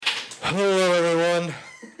Hello, everyone.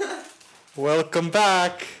 Welcome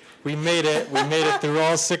back. We made it. We made it through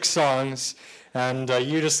all 6 songs. And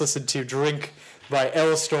you just listened to Drink by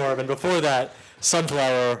Storm. And before that,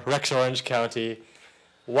 Sunflower, Rex Orange County.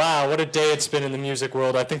 Wow, what a day it's been in the music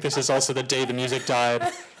world. I think this is also the day the music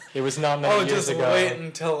died. It was not many years ago. Oh, just wait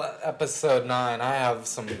until episode 9. I have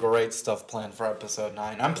some great stuff planned for episode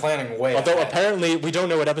 9. I'm planning way Although ahead. apparently, we don't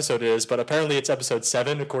know what episode it is, but apparently it's episode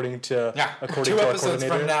 7, according to to our episodes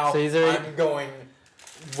coordinator. from now, So I'm going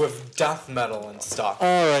with death metal and stuff.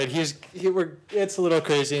 All right, it's a little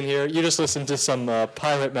crazy in here. You just listened to some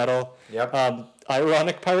pirate metal. Yep.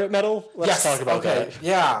 Ironic pirate metal? Let's talk about that.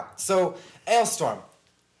 Yeah. So, Ailstorm.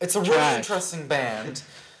 It's a really Trash. interesting band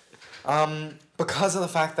because of the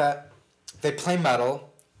fact that they play metal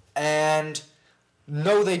and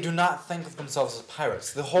no, they do not think of themselves as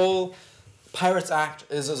pirates. The whole Pirates Act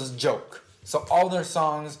is a joke. So all their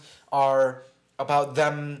songs are about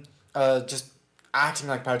them just acting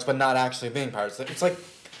like pirates but not actually being pirates. It's like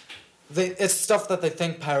it's stuff that they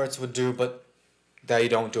think pirates would do but they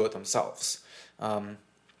don't do it themselves. And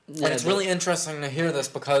it's really interesting to hear this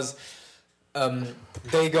because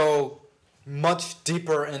they go much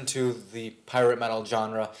deeper into the pirate metal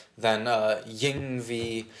genre than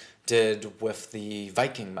Yingvi did with the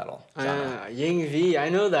Viking metal genre. Yingvi, I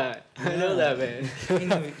know that. I know that,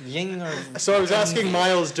 man. Ying or So I was asking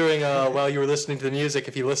Miles during while you were listening to the music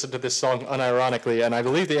if he listened to this song unironically, and I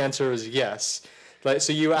believe the answer is yes.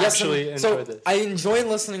 So you actually enjoyed this. I enjoy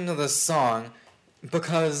listening to this song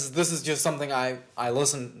because this is just something I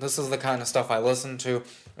listen. This is the kind of stuff I listen to.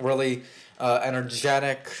 Really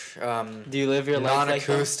energetic. Do you live your life like that?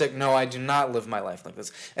 Non-acoustic. No, I do not live my life like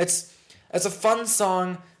this. It's a fun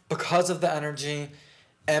song because of the energy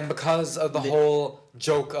and because of the whole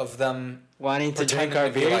joke of them Wanting to drink pretending our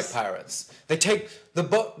to be like beers? pirates. They take the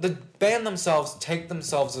band themselves take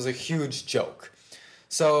themselves as a huge joke.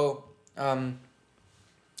 So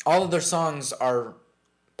all of their songs are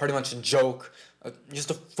pretty much a joke, just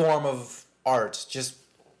a form of art.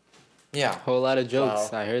 Yeah. Whole lot of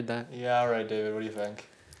jokes. Wow. I heard that. Yeah, all right, David. What do you think?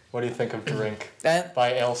 What do you think of Drink And,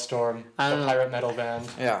 by Ailstorm, I the don't know. pirate metal band?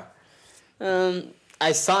 yeah.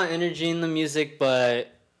 I saw energy in the music,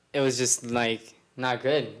 but it was just like not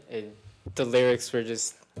good. The lyrics were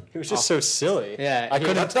just. It was just so silly. Yeah, I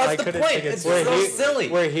couldn't. That's I the couldn't point. think It's we're so here- silly.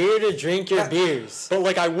 We're here to drink your beers. But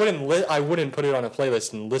like, I wouldn't put it on a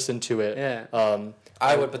playlist and listen to it. Yeah.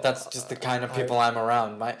 I would, but that's just the kind of people I'm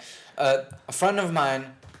around. A friend of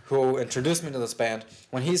mine who introduced me to this band,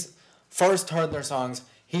 when he's first heard their songs,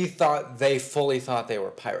 he fully thought they were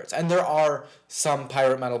pirates. And there are some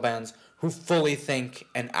pirate metal bands who fully think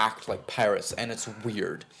and act like pirates, and it's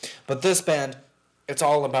weird. But this band, it's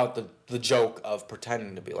all about the joke of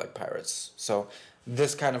pretending to be like pirates. So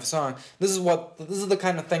this kind of song, this is the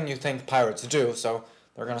kind of thing you think pirates do, so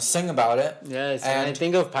they're gonna sing about it. Yes, when I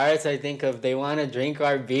think of pirates, I think of they want to drink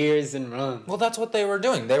our beers and rum. Well, that's what they were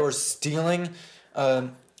doing. They were stealing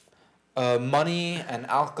money and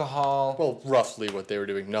alcohol. Well, roughly what they were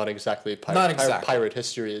doing, not exactly. Not exactly. Pirate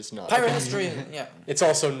history is not. Pirate history, yeah. It's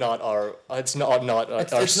also not our. It's not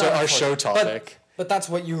It's not our show important. topic. But that's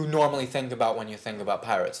what you normally think about when you think about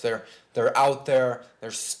pirates. They're out there.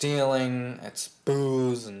 They're stealing. It's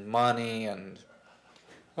booze and money and.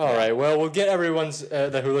 All right. Well, we'll get everyone's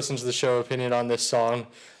who listens to the show opinion on this song.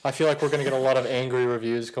 I feel like we're gonna get a lot of angry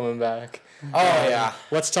reviews coming back. Oh yeah.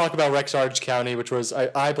 Let's talk about Rex Orange County, which was,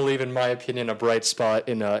 I believe, in my opinion, a bright spot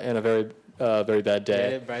in a very very bad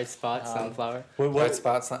day. Yeah, bright spot, sunflower. White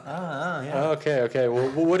spots. Yeah. Okay. Well,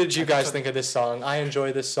 what did you guys think of this song? I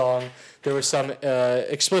enjoy this song. There were some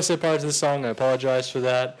explicit parts of the song. I apologize for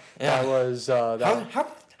that. Yeah. That was How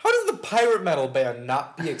does the pirate metal band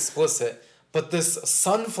not be explicit, but this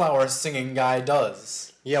sunflower singing guy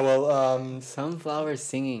does? Yeah. Well, Sunflower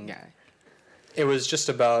singing guy. it was just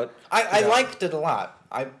about. I liked it a lot.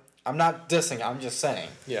 I'm not dissing. I'm just saying.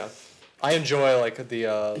 Yeah, I enjoy like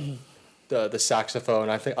the saxophone.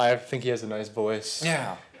 I think he has a nice voice.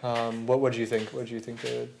 Yeah. What do you think? What do you think,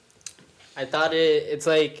 David? I thought it's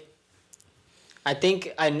like. I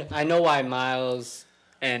think I know why Miles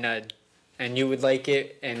and you would like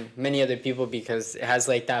it and many other people because it has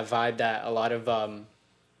like that vibe that a lot of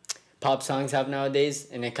pop songs have nowadays,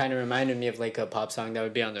 and it kind of reminded me of like a pop song that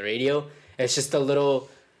would be on the radio. It's just a little.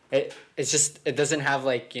 It doesn't have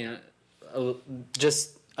like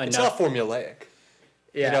just enough. It's not formulaic.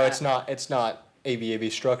 Yeah. You know, it's not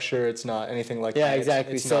ABAB structure. It's not anything like that. Yeah,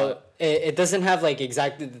 exactly. It's So not- it doesn't have like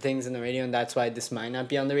exactly the things in the radio, and that's why this might not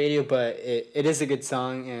be on the radio. But it is a good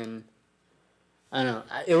song, and I don't know.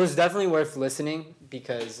 It was definitely worth listening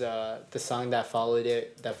because the song that followed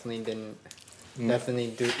it definitely didn't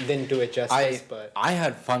definitely didn't do it justice. But I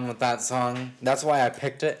had fun with that song. That's why I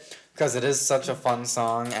picked it, because it is such a fun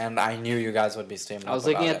song, and I knew you guys would be steamed up. I was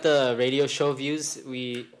looking at the radio show views.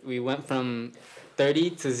 We went from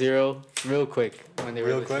 30 to 0 real quick when they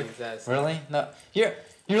were listening to that. Really? No.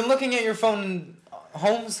 You're looking at your phone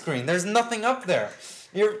home screen. There's nothing up there.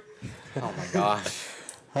 Oh my gosh.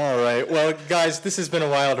 All right. Well, guys, this has been a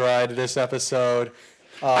wild ride, this episode.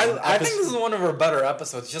 I think this is one of our better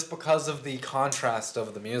episodes just because of the contrast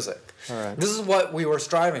of the music. All right. This is what we were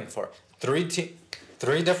striving for. Three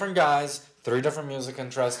different guys, 3 different music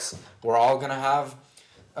interests. We're all going to have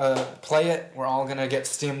play it. We're all going to get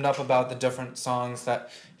steamed up about the different songs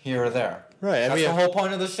that here or there. Right. And that's the whole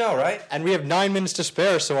point of the show, right? And we have 9 minutes to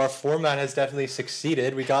spare, so our format has definitely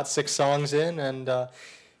succeeded. We got 6 songs in, and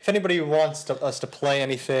if anybody wants us to play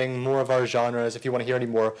anything, more of our genres, if you want to hear any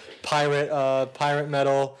more pirate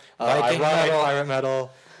metal, Viking metal. pirate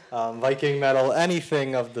metal, Viking metal,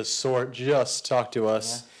 anything of the sort, just talk to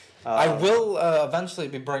us. Yeah. I will eventually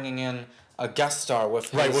be bringing in a guest star with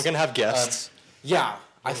his, Right, we're going to have guests. Yeah,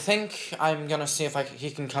 I think I'm going to see if he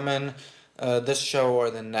can come in this show or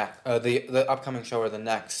the next, the upcoming show or the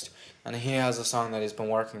next. And he has a song that he's been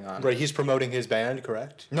working on. Right, he's promoting his band,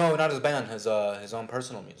 correct? No, not his band, his own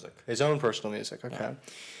personal music. His own personal music, okay. Yeah.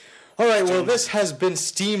 All right, well, this has been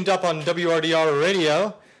Steamed Up on WRDR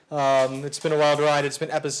Radio. It's been a wild ride. It's been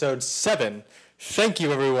episode 7. Thank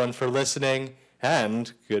you, everyone, for listening,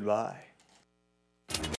 and goodbye.